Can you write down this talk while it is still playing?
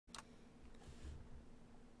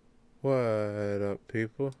What up,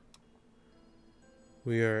 people?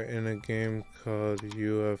 We are in a game called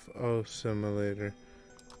UFO Simulator.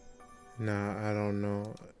 Now, I don't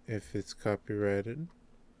know if it's copyrighted,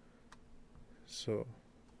 so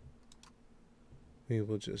we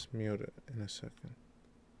will just mute it in a second.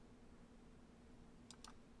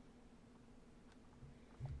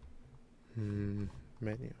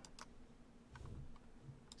 Menu.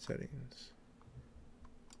 Settings.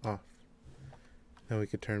 Off. Now we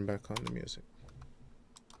could turn back on the music.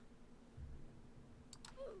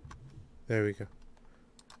 There we go.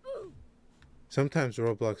 Sometimes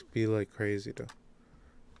Roblox be like crazy though.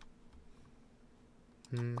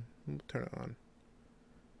 We'll turn it on.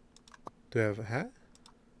 Do I have a hat?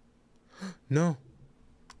 No!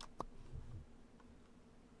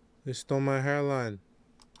 They stole my hairline.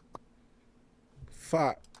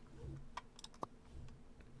 Fuck.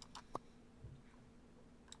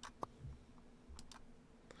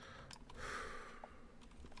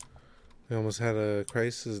 We almost had a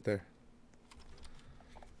crisis there.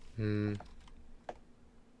 I don't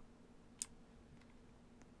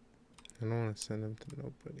want to send him to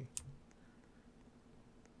nobody.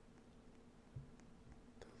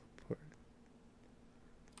 Teleport.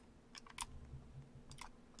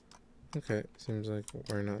 Okay, seems like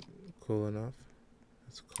we're not cool enough.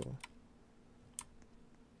 That's cool.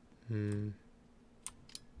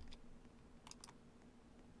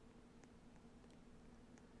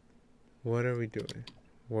 What are we doing?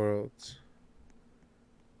 Worlds.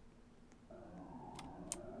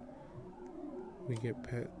 We get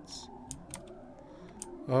pets.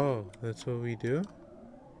 Oh, that's what we do?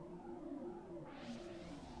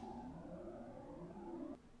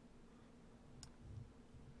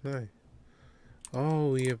 Nice.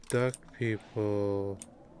 Oh, we abduct people.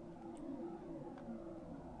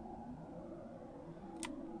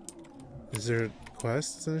 Is there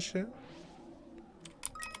quests and shit?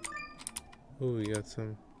 Oh, we got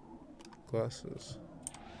some glasses.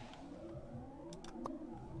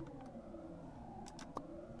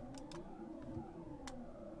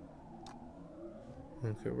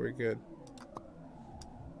 Okay, we're good.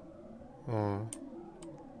 Aw.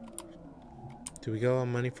 Do we get a lot of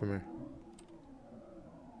money from her?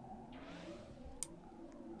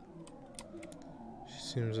 She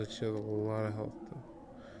seems like she has a lot of health though.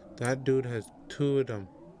 That dude has 2 of them.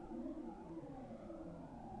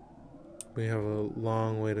 We have a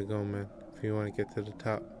long way to go, man, if you want to get to the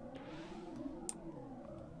top.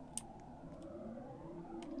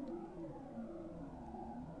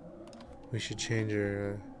 We should change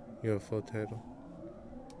our UFO title.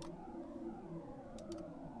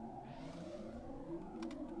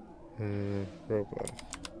 Roblox.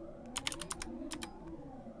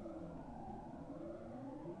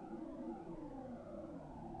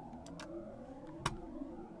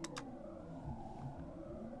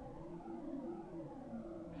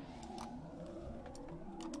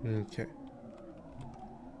 Okay.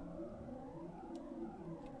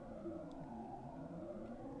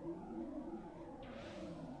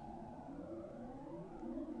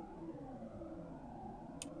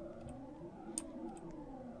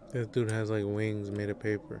 This dude has like wings made of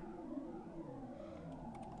paper.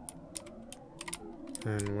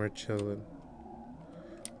 And we're chilling.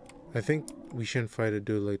 I think we shouldn't fight a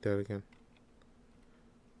dude like that again.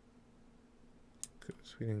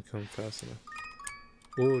 Because we didn't come fast enough.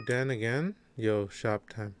 Oh, Dan again? Yo, shop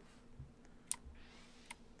time.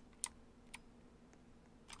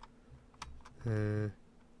 +1.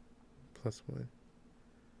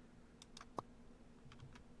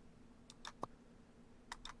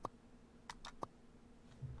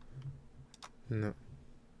 No.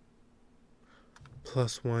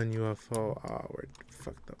 +1 UFO. Oh, we're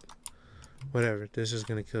fucked up. Whatever. This is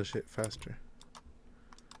gonna kill shit faster.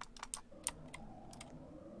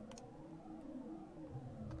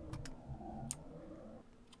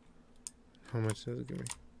 How much does it give me?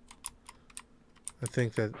 I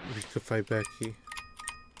think that we could fight Becky.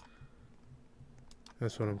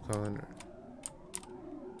 That's what I'm calling her.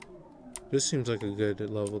 This seems like a good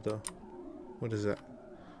level though. What is that?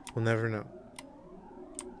 We'll never know.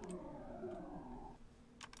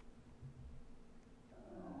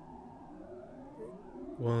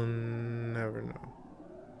 We'll never know.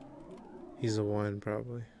 He's a 1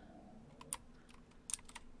 probably.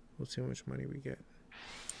 We'll see how much money we get.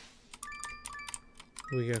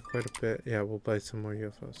 We got quite a bit. Yeah, we'll buy some more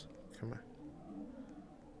UFOs. Come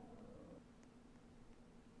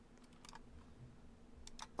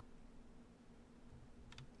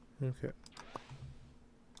on. Okay.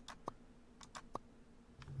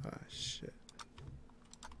 Ah, shit.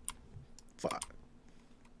 Fuck.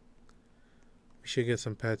 should get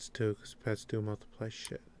some pets too, because pets do multiply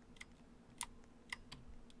shit.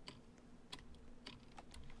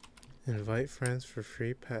 Invite friends for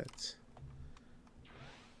free pets.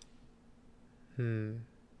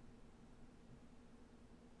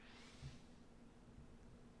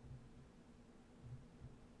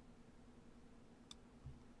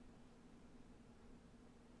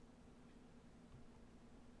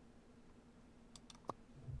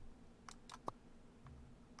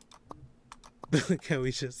 Can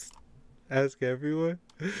we just ask everyone?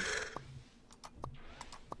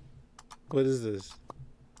 What is this?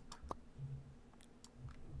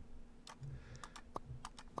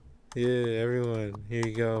 Yeah, everyone. Here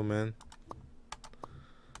you go, man.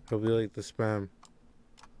 Hope you like the spam.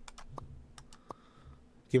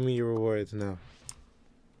 Give me your rewards now.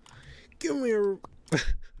 Give me your...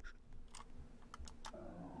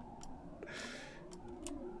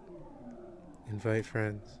 Invite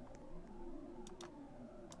friends.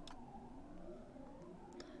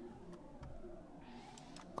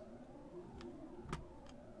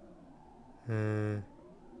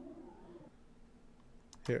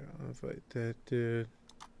 Here, I'll invite that dude.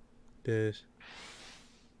 This.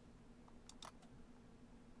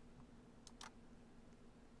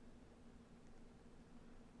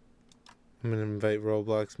 I'm gonna invite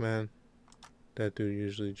Roblox man. That dude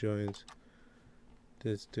usually joins.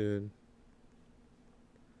 This dude.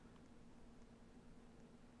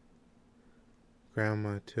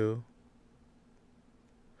 Grandma too.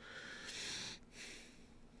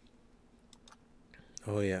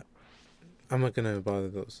 Oh yeah. I'm not gonna bother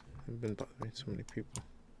those. I've been bothering so many people.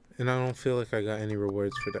 And I don't feel like I got any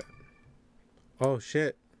rewards for that. Oh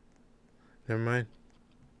shit. Never mind.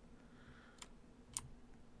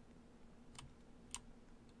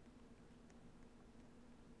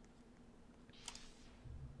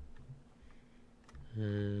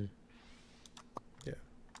 Yeah.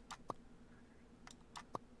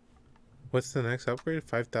 What's the next upgrade?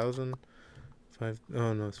 5,000?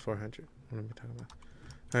 Oh no, it's 400. What am I talking about?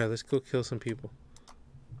 Alright, let's go kill some people.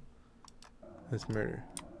 Let's murder.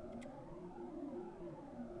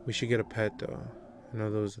 We should get a pet though. I know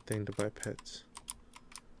there was a thing to buy pets.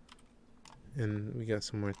 And we got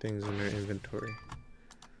some more things in our inventory.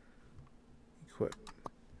 Equip.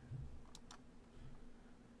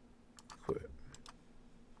 Equip.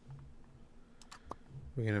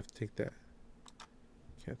 We're gonna have to take that.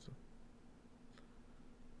 Cancel.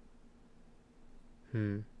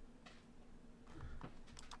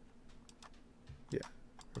 Yeah,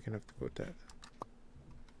 we're gonna have to go with that.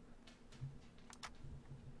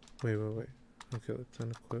 Wait. Okay, let's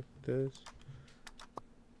unequip this.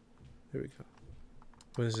 There we go.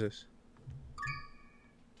 What is this?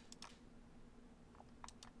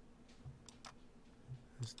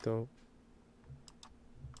 That's dope.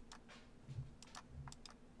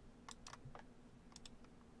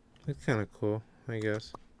 It's kind of cool, I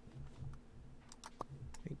guess.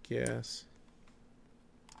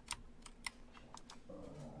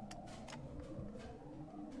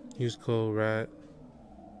 Use coal rat.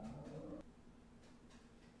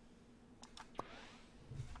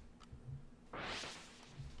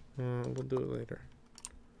 We'll do it later.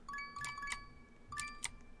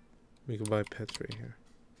 We can buy pets right here.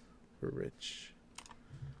 We're rich.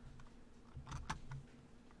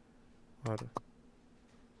 Auto.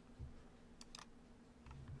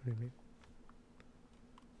 What do you mean?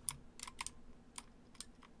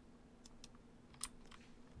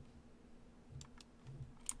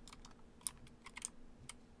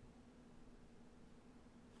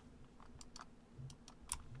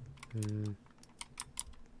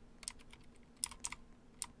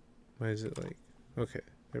 Why is it like... Okay,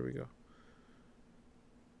 there we go.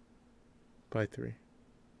 Buy 3.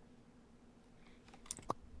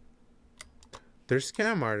 They're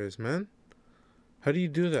scam artists, man. How do you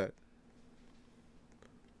do that?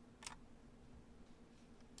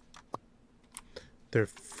 They're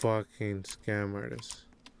fucking scam artists.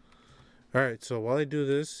 Alright, so while I do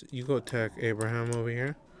this, you go attack Abraham over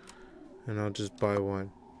here. And I'll just buy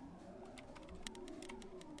 1.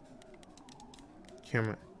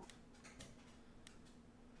 Camera.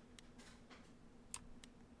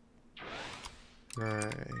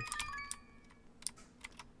 Nice.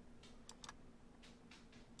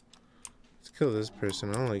 Let's kill this person.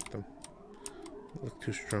 I don't like them. They look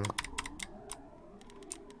too strong.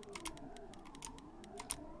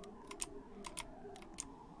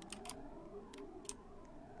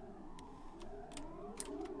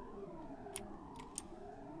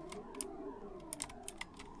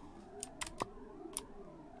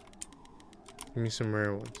 Give me some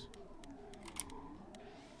rare ones.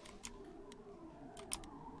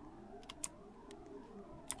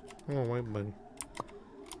 Oh, white bunny.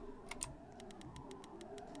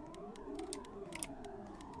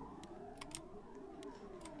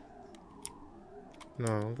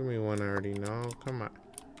 No, give me one I already know. Come on.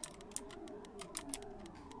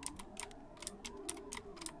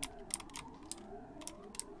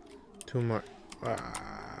 Two more.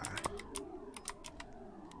 Ah.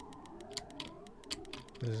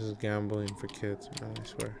 This is gambling for kids, man, I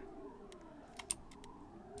swear.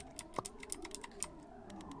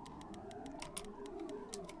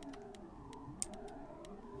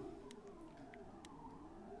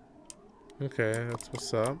 Okay, that's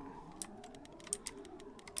what's up.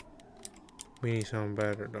 We need something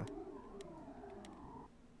better, though.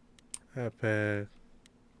 Epic.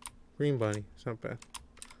 Green bunny. It's not bad.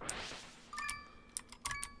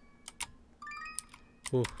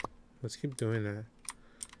 Ooh. Let's keep doing that.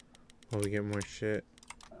 While we get more shit.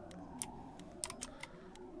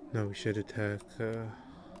 No, we should attack,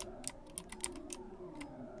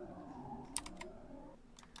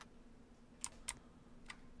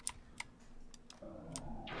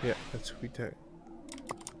 yeah, that's who we attack.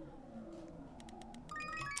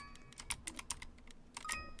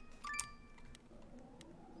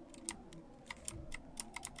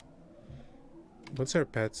 What's our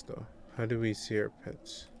pets, though? How do we see our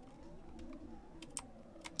pets?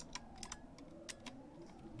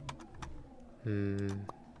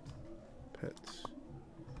 Pets.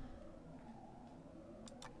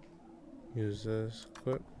 Use this.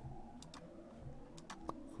 Equip.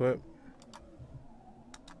 Equip.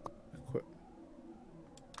 Equip.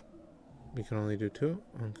 We can only do 2?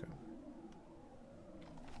 Okay.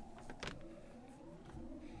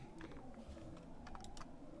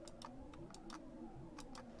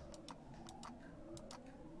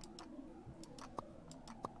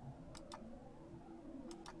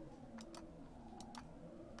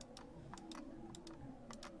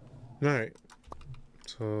 Alright.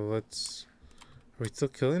 So let's... Are we still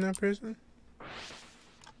killing that person?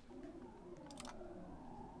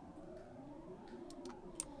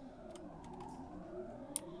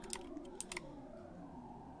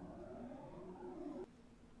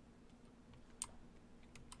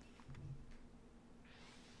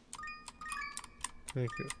 Thank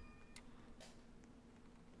you.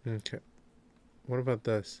 Okay. What about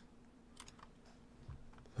this?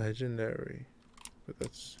 Legendary. But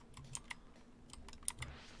that's...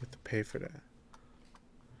 We have to pay for that.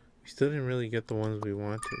 We still didn't really get the ones we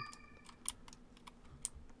wanted.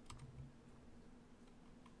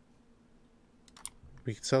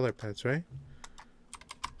 We can sell our pets, right?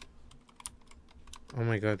 Oh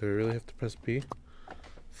my god, do I really have to press B?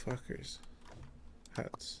 Fuckers.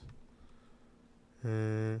 Hats.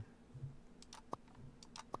 We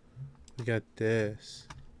got this.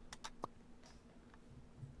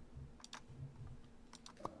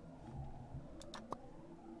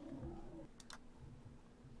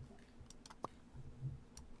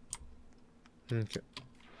 Okay.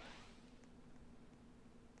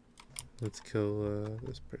 Let's kill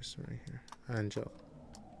this person right here. Angel.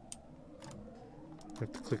 I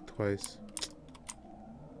have to click twice.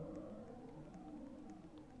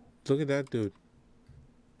 Look at that dude.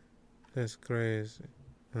 That's crazy.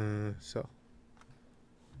 Sell.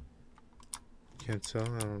 Can't sell?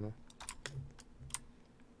 I don't know.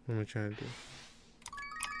 What am I trying to do?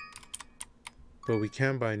 But we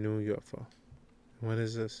can buy new UFO. What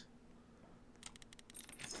is this?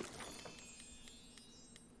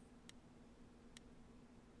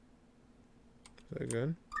 Is that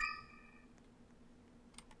good?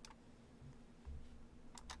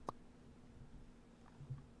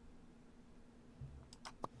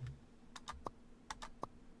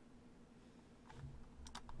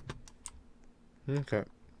 Okay,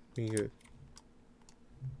 be good.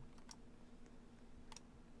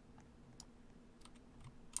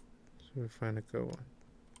 So we find a good one.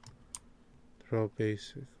 They're all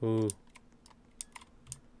basic. Ooh.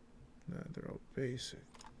 Nah, they're all basic.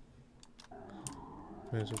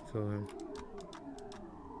 Might as well kill him.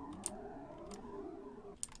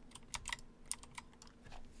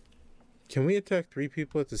 Can we attack 3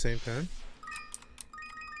 people at the same time?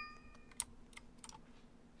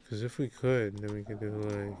 Because if we could, then we could do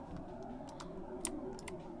like...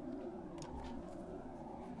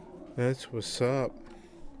 That's what's up.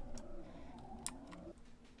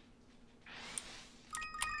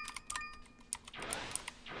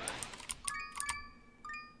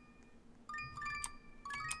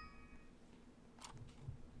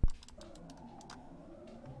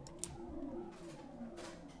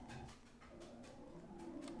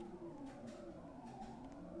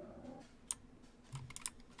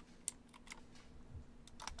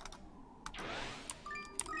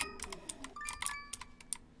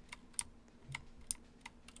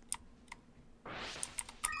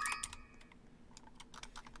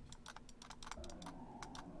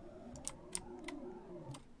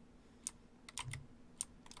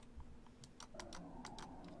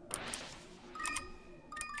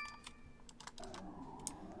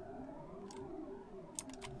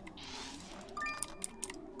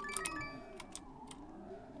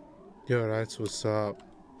 Yo, that's what's up.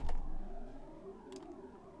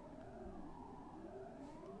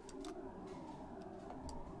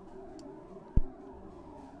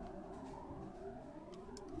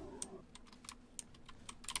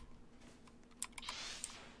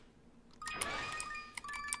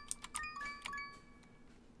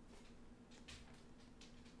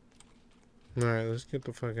 Alright, let's get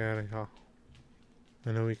the fuck out of here.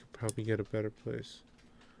 I know we could probably get a better place.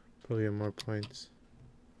 Probably have more points.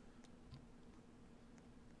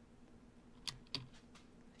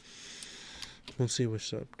 We'll see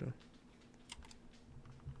what's up though.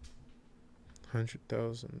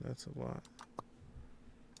 100,000, that's a lot.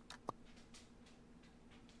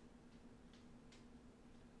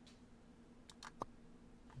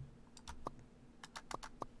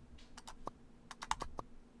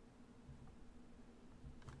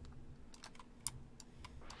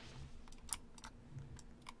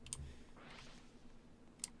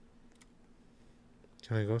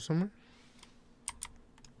 Can I go somewhere?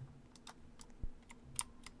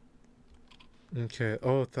 Okay.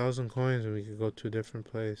 Oh, 1,000 coins and we could go to a different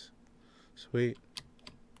place. Sweet.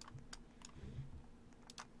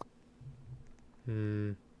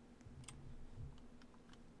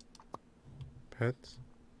 Pets.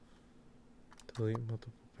 Delete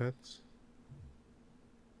multiple pets.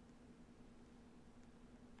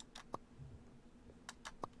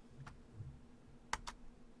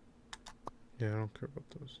 Yeah, I don't care about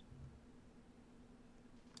those.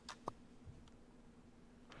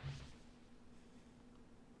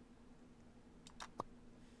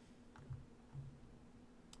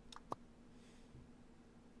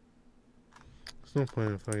 There's no point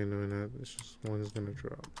in fucking doing that. It's just one is gonna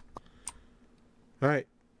drop. Alright.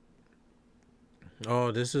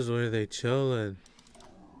 Oh, this is where they chillin'.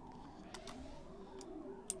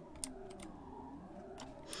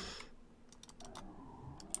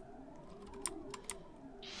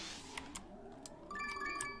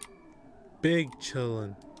 Big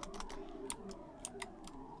chillin'.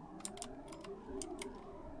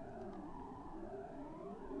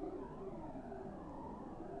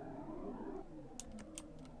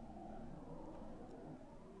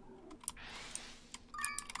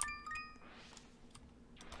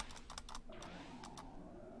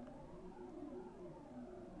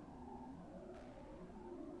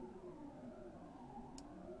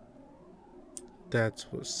 That's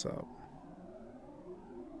what's up.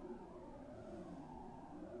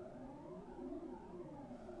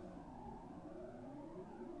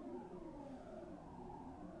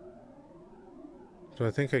 So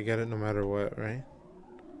I think I get it no matter what, right?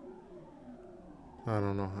 I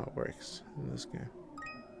don't know how it works in this game.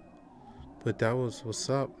 But that was what's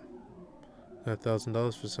up. Got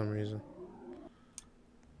 $1,000 for some reason.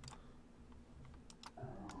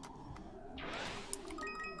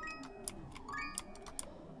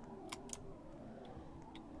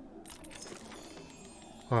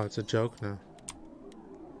 Oh, it's a joke now.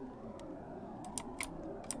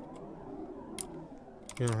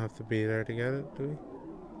 You don't have to be there to get it, do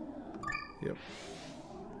we? Yep.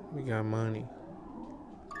 We got money.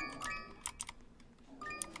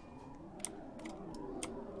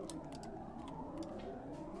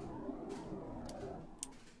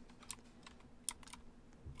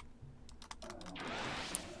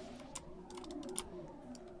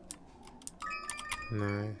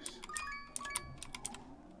 Nice.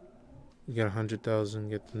 You got 100,000,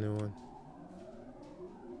 get the new one.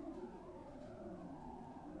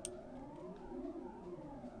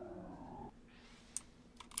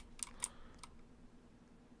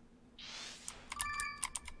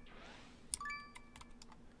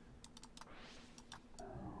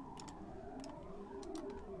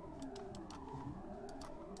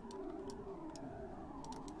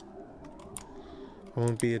 I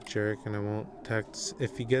won't be a jerk and I won't text.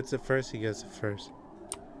 If he gets it first, he gets it first.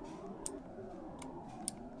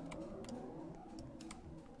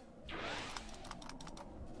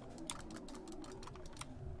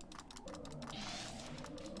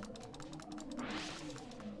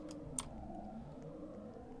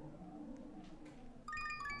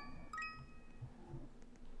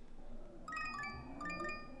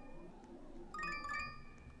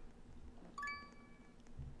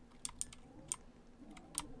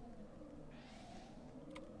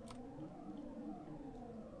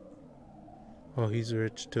 Oh, he's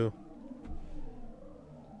rich too.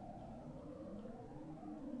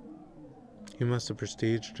 He must have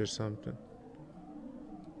prestiged or something.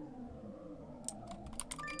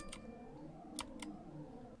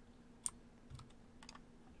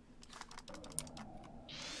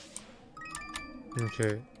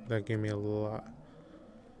 Okay, that gave me a lot.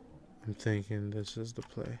 I'm thinking this is the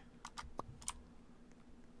play.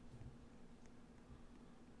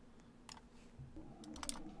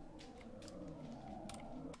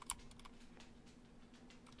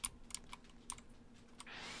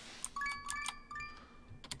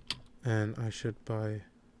 And I should buy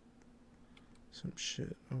some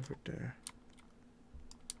shit over there.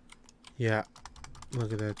 Yeah,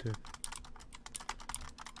 look at that, dude.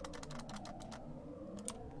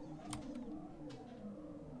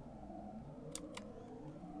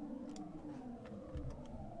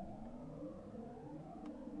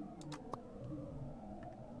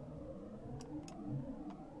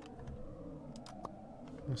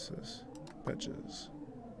 What's this? Badges.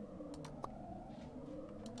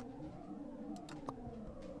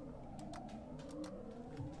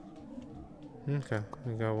 Okay,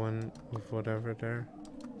 we got one with whatever there.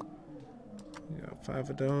 We got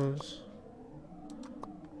 5 of those.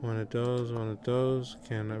 One of those, one of those.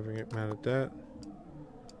 Can't ever get mad at that.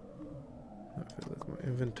 If I look at my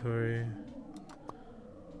inventory.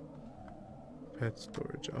 Pet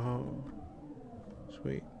storage. Oh,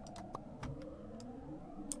 sweet.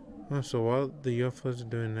 Oh, so while the UFOs are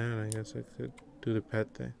doing that, I guess I could do the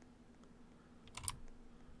pet thing.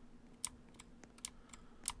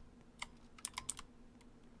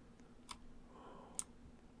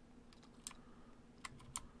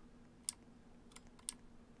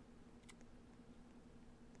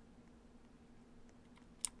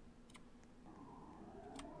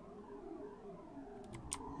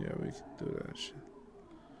 Yeah, we can do that shit.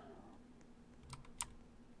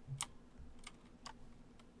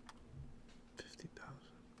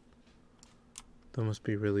 That must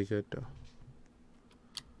be really good though.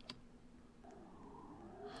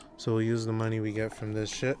 So we'll use the money we get from this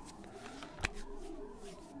shit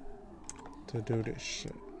to do this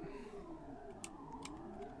shit.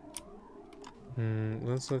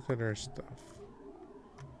 Let's look at our stuff.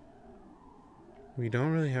 We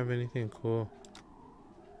don't really have anything cool.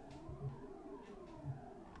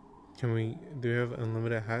 Do we have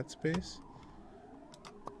unlimited hat space?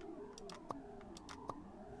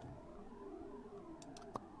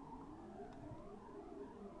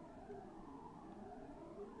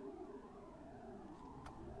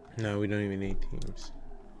 No, we don't even need teams.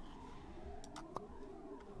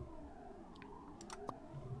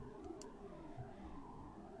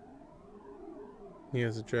 He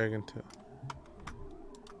has a dragon tail.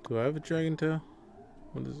 Do I have a dragon tail?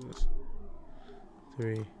 What is this?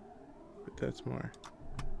 3. But that's more.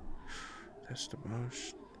 That's the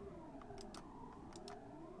most.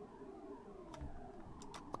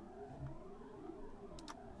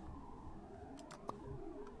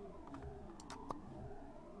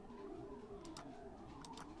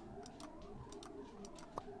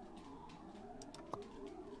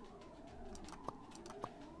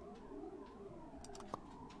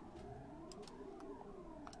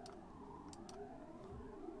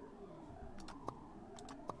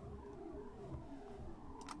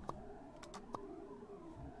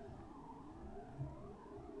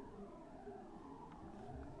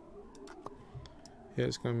 Yeah,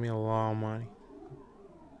 it's gonna be a lot of money.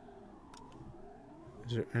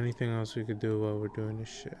 Is there anything else we could do while we're doing this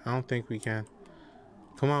shit? I don't think we can.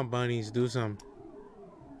 Come on, bunnies, do something.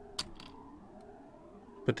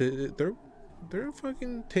 But they're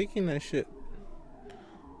fucking taking that shit.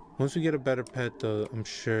 Once we get a better pet, though, I'm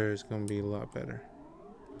sure it's gonna be a lot better.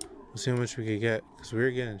 We'll see how much we could get, because we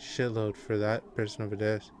were getting shitload for that person over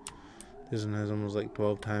there. This one has almost like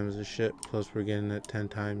 12 times the shit, plus we're getting it 10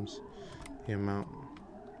 times the amount.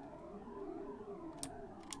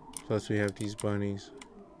 Plus we have these bunnies.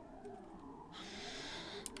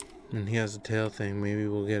 And he has a tail thing. Maybe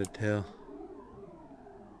we'll get a tail.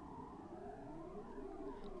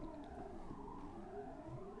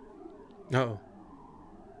 Uh-oh.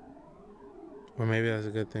 Or maybe that's a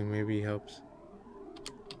good thing. Maybe he helps.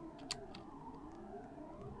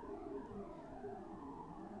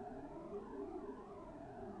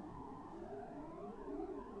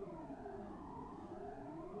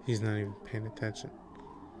 He's not even paying attention.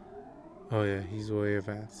 Oh yeah, he's way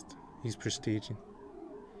advanced. He's prestiging.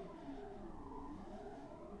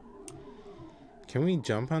 Can we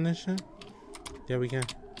jump on this shit? Yeah, we can.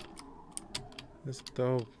 That's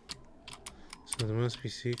dope. So there must be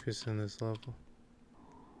secrets in this level.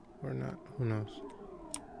 Or not. Who knows?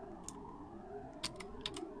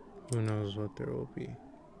 Who knows what there will be.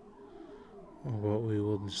 Or what we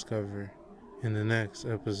will discover in the next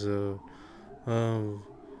episode of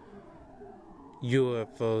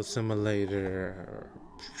UFO Simulator.